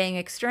 times if you're being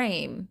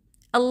extreme.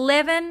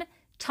 11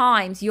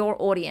 times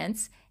your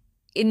audience,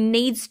 it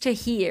needs to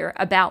hear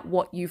about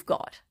what you've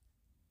got.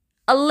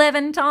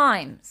 11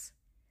 times.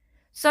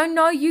 So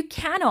no, you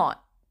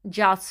cannot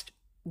just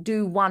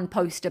do one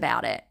post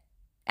about it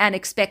and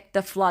expect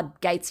the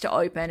floodgates to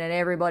open and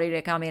everybody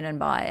to come in and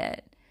buy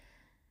it.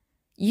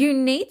 You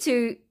need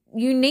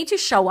to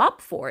show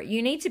up for it.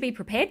 You need to be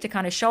prepared to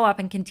kind of show up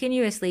and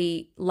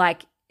continuously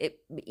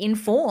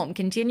inform,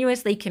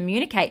 continuously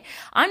communicate.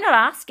 I'm not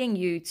asking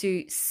you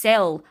to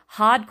sell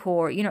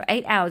hardcore,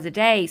 8 hours a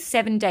day,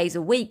 7 days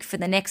a week for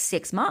the next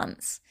 6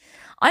 months.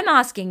 I'm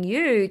asking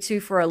you to,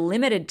 for a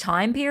limited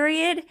time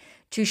period,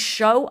 to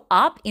show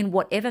up in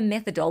whatever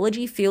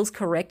methodology feels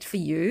correct for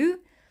you,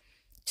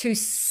 to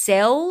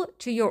sell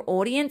to your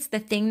audience the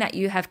thing that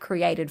you have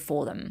created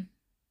for them.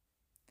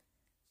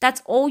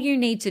 That's all you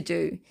need to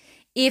do.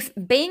 If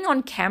being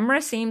on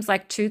camera seems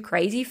like too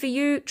crazy for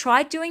you,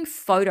 try doing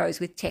photos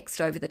with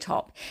text over the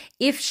top.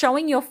 If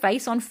showing your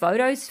face on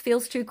photos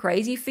feels too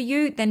crazy for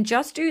you, then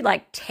just do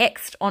like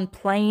text on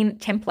plain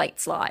template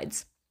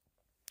slides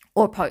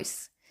or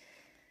posts,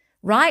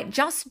 right?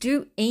 Just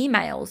do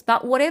emails,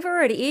 but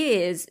whatever it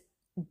is,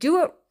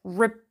 do it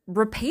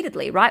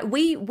repeatedly, right?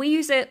 We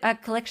use a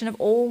collection of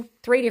all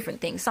 3 different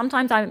things.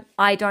 Sometimes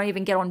I don't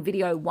even get on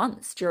video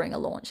once during a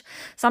launch.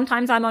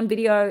 Sometimes I'm on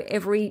video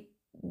every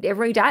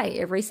day,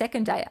 every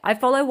second day. I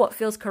follow what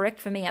feels correct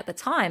for me at the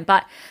time.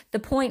 But the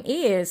point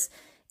is,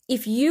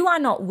 if you are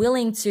not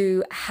willing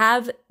to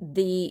have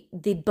the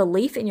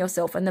belief in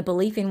yourself and the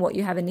belief in what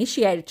you have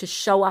initiated to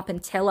show up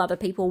and tell other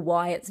people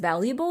why it's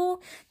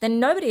valuable, then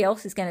nobody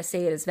else is going to see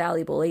it as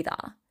valuable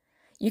either.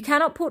 You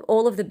cannot put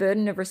all of the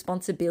burden of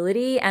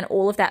responsibility and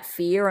all of that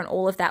fear and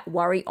all of that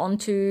worry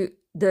onto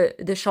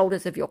the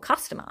shoulders of your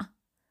customer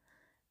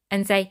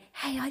and say,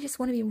 hey, I just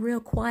want to be real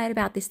quiet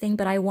about this thing,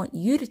 but I want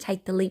you to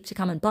take the leap to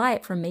come and buy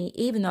it from me,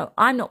 even though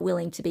I'm not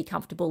willing to be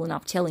comfortable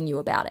enough telling you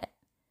about it.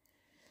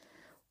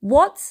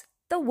 What's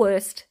the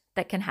worst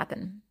that can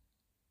happen?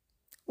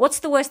 What's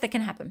the worst that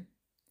can happen?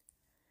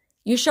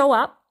 You show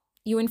up,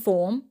 you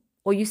inform,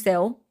 or you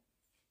sell,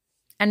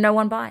 and no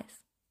one buys.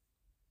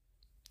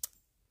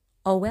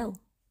 Oh well.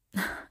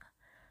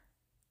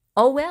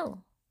 Oh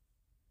well.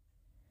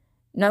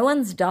 No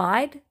one's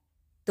died.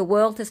 The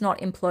world has not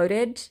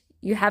imploded.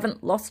 You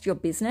haven't lost your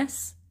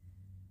business.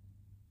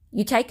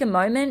 You take a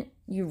moment,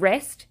 you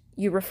rest,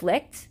 you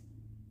reflect,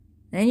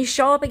 and then you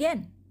show up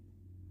again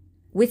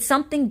with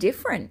something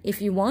different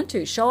if you want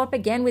to. Show up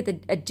again with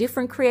a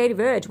different creative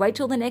urge. Wait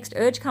till the next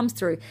urge comes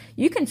through.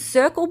 You can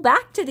circle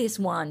back to this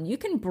one. You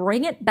can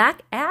bring it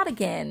back out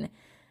again,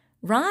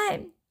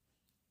 right?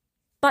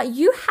 But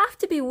you have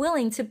to be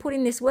willing to put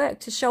in this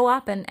work, to show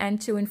up and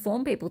to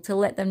inform people, to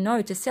let them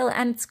know, to sell it.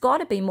 And it's got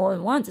to be more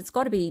than once. It's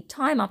got to be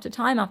time after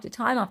time after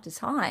time after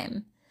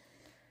time.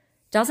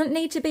 Doesn't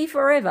need to be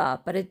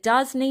forever, but it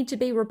does need to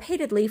be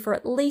repeatedly for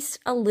at least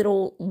a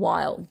little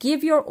while.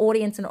 Give your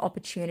audience an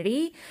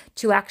opportunity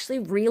to actually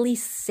really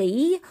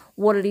see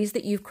what it is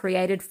that you've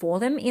created for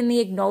them, in the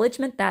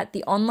acknowledgement that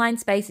the online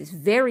space is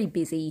very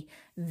busy,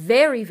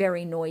 very,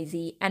 very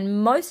noisy.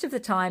 And most of the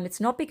time, it's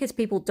not because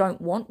people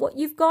don't want what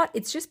you've got.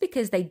 It's just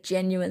because they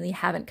genuinely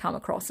haven't come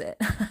across it.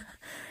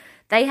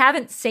 They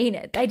haven't seen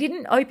it. They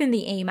didn't open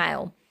the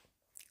email.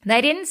 They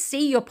didn't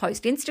see your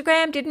post.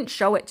 Instagram didn't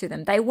show it to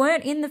them. They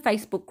weren't in the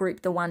Facebook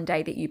group the one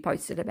day that you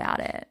posted about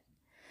it.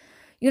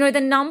 You know,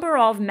 the number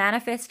of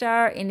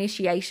manifestor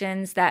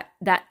initiations that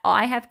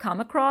I have come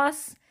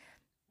across,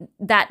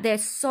 that they're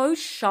so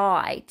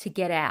shy to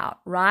get out,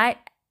 right?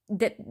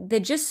 that they're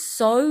just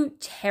so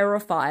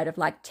terrified of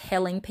like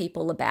telling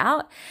people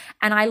about.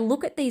 And I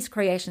look at these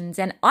creations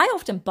and I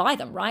often buy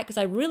them, right? Because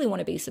I really want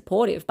to be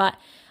supportive. But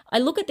I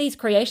look at these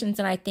creations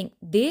and I think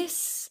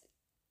this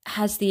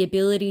has the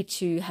ability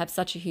to have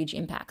such a huge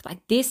impact.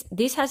 Like this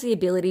has the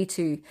ability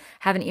to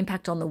have an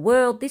impact on the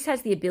world. This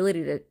has the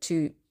ability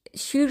to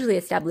hugely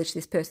establish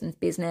this person's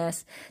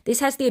business. This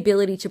has the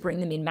ability to bring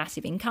them in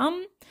massive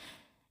income.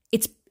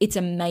 It's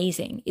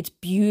amazing. It's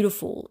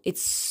beautiful.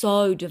 It's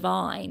so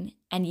divine.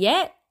 And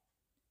yet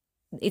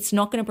it's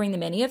not going to bring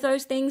them any of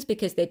those things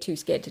because they're too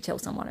scared to tell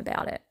someone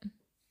about it.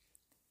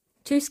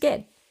 Too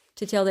scared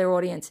to tell their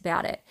audience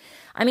about it.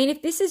 I mean,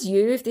 if this is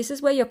you, if this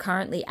is where you're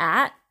currently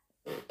at,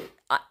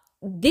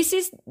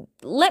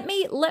 let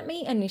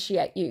me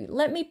initiate you.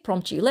 Let me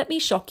prompt you. Let me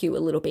shock you a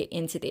little bit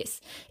into this.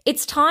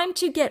 It's time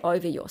to get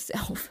over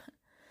yourself.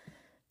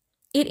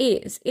 It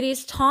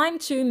is time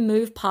to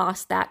move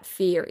past that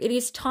fear. It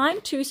is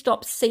time to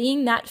stop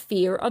seeing that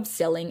fear of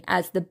selling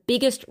as the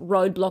biggest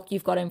roadblock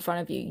you've got in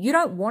front of you. You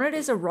don't want it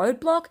as a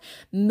roadblock.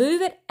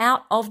 Move it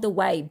out of the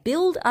way.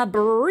 Build a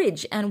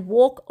bridge and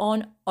walk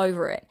on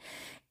over it.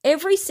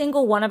 Every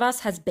single one of us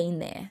has been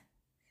there.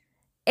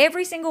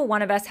 Every single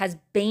one of us has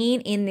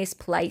been in this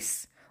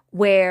place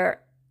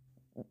where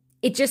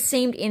it just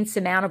seemed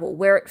insurmountable,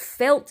 where it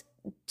felt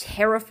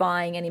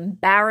terrifying and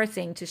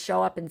embarrassing to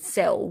show up and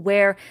sell,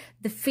 where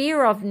the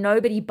fear of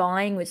nobody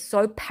buying was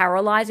so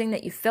paralyzing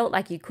that you felt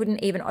like you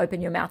couldn't even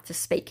open your mouth to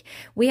speak.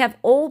 We have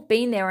all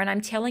been there, and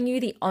I'm telling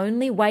you, the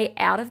only way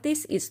out of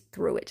this is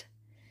through it.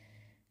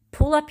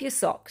 Pull up your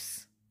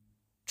socks.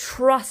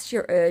 Trust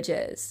your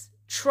urges.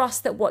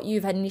 Trust that what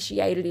you've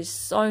initiated is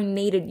so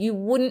needed. You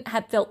wouldn't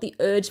have felt the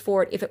urge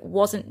for it if it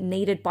wasn't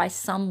needed by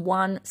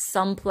someone,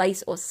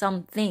 someplace, or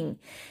something.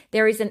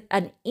 There is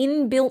an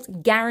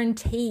inbuilt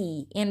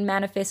guarantee in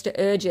manifestor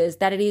urges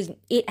that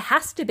it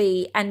has to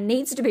be and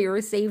needs to be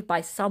received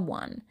by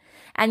someone.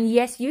 And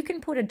yes, you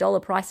can put a dollar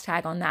price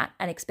tag on that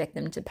and expect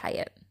them to pay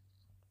it.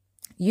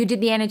 You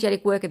did the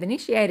energetic work of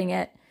initiating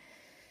it,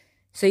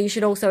 so you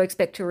should also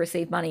expect to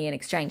receive money in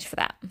exchange for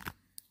that.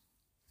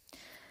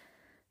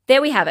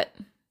 There we have it.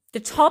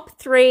 The top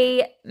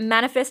 3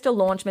 manifestor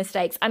launch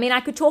mistakes. I mean, I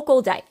could talk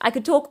all day. I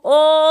could talk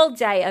all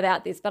day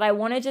about this, but I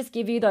want to just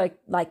give you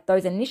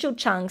those initial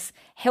chunks,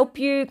 help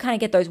you kind of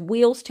get those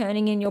wheels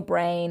turning in your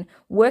brain,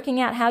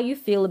 working out how you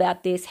feel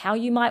about this, how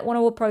you might want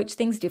to approach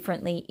things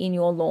differently in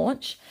your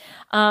launch,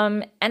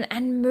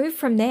 and move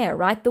from there,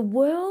 right? The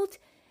world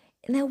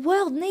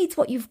needs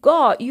what you've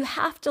got. You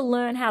have to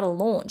learn how to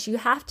launch. You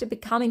have to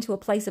become into a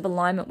place of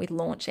alignment with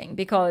launching,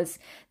 because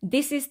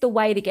this is the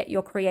way to get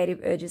your creative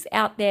urges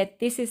out there.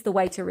 This is the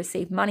way to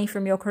receive money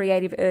from your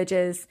creative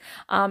urges.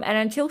 And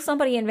until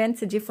somebody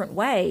invents a different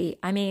way,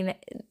 I mean,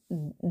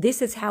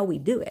 this is how we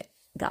do it,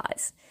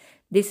 guys.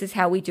 This is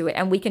how we do it.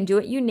 And we can do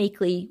it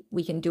uniquely.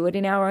 We can do it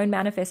in our own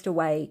manifestor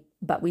way,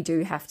 but we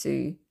do have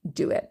to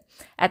do it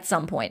at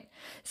some point.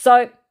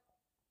 So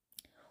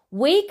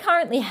we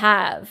currently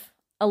have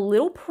a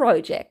little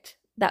project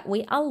that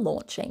we are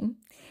launching.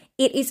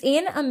 It is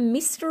in a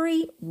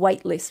mystery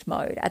waitlist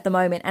mode at the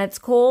moment, and it's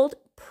called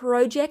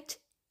Project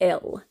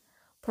L.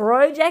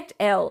 Project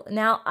L.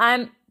 Now,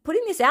 I'm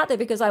putting this out there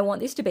because I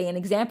want this to be an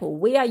example.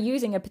 We are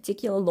using a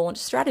particular launch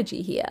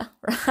strategy here,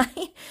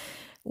 right?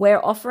 We're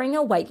offering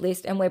a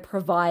waitlist and we're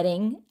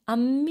providing a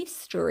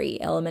mystery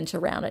element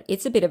around it.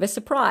 It's a bit of a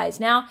surprise.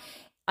 Now,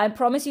 I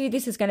promise you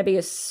this is going to be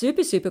a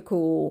super, super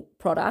cool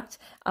product,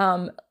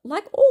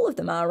 like all of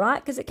them are, right?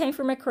 Because it came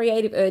from a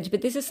creative urge,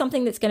 but this is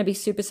something that's going to be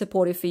super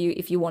supportive for you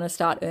if you want to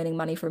start earning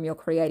money from your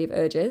creative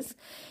urges.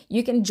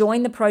 You can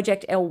join the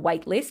Project L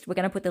waitlist. We're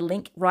going to put the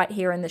link right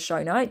here in the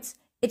show notes.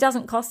 It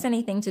doesn't cost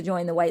anything to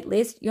join the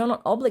waitlist. You're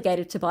not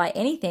obligated to buy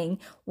anything.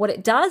 What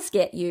it does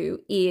get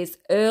you is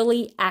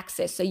early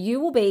access. So you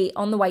will be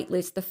on the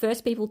waitlist, the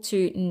first people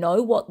to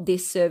know what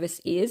this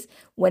service is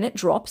when it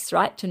drops,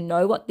 right? To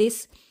know what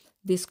this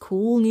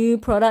cool new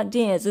product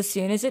is. As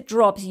soon as it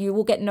drops, you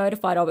will get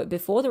notified of it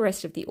before the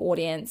rest of the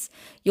audience.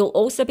 You'll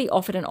also be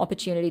offered an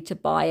opportunity to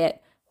buy it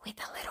with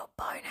a little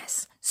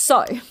bonus.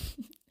 So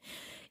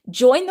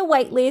join the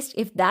waitlist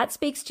if that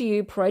speaks to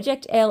you.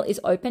 Project L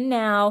is open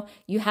now.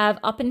 You have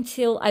up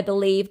until, I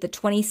believe, the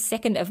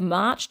 22nd of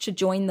March to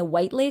join the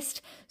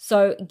waitlist.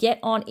 So get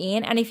on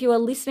in. And if you are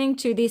listening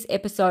to this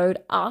episode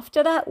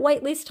after that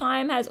waitlist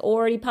time has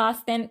already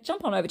passed, then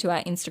jump on over to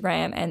our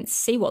Instagram and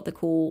see what the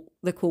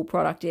cool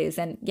product is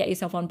and get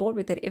yourself on board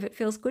with it if it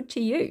feels good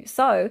to you.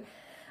 So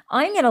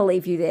I'm going to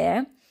leave you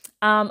there.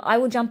 I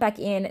will jump back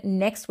in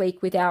next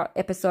week with our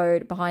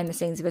episode behind the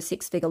scenes of a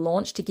 6-figure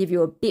launch to give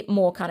you a bit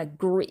more kind of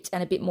grit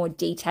and a bit more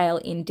detail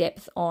in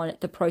depth on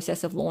the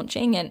process of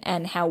launching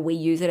and how we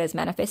use it as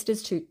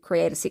manifestors to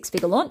create a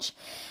 6-figure launch.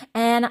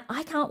 And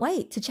I can't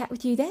wait to chat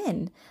with you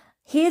then.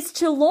 Here's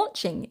to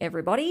launching,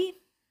 everybody.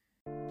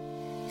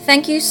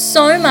 Thank you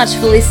so much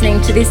for listening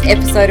to this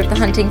episode of the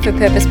Hunting for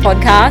Purpose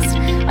podcast.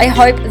 I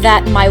hope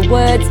that my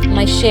words,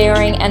 my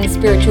sharing, and the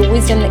spiritual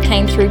wisdom that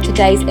came through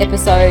today's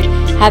episode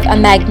have a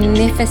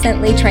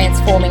magnificently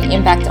transforming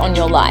impact on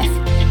your life.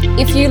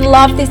 If you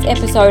love this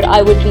episode,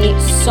 I would be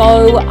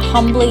so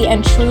humbly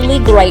and truly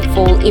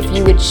grateful if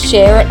you would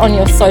share it on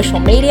your social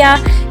media.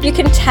 You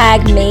can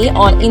tag me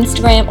on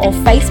Instagram or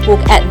Facebook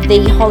at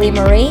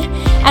 @TheHollyMarie.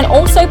 And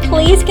also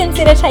please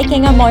consider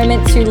taking a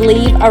moment to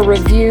leave a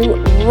review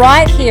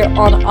right here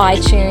on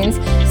iTunes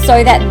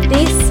so that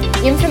this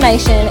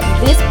information,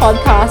 this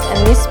podcast,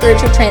 and this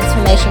spiritual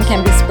transformation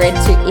can be spread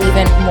to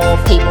even more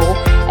people.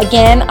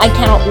 Again, I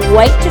cannot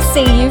wait to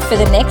see you for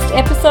the next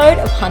episode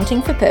of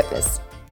Hunting for Purpose.